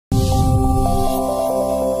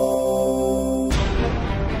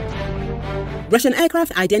Russian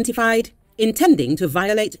aircraft identified intending to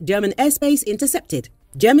violate German airspace intercepted.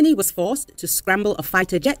 Germany was forced to scramble a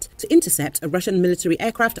fighter jet to intercept a Russian military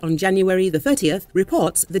aircraft on January the 30th,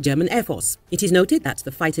 reports the German Air Force. It is noted that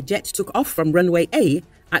the fighter jet took off from runway A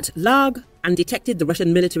at Laage and detected the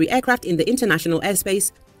Russian military aircraft in the international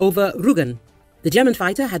airspace over Rügen. The German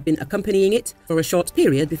fighter had been accompanying it for a short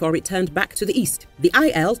period before it turned back to the east. The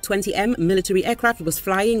IL-20M military aircraft was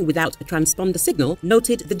flying without a transponder signal,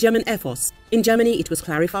 noted the German Air Force. In Germany, it was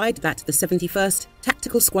clarified that the 71st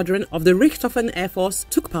Tactical Squadron of the Richthofen Air Force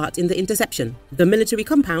took part in the interception. The military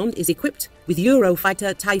compound is equipped with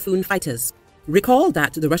Eurofighter Typhoon fighters. Recall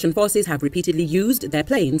that the Russian forces have repeatedly used their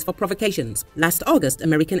planes for provocations. Last August,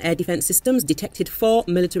 American air defense systems detected 4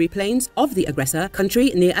 military planes of the aggressor country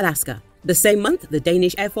near Alaska. The same month, the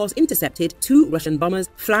Danish Air Force intercepted 2 Russian bombers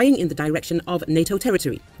flying in the direction of NATO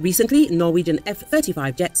territory. Recently, Norwegian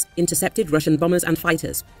F-35 jets intercepted Russian bombers and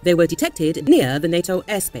fighters. They were detected near the NATO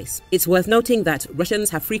airspace. It's worth noting that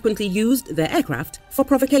Russians have frequently used their aircraft for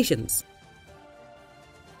provocations.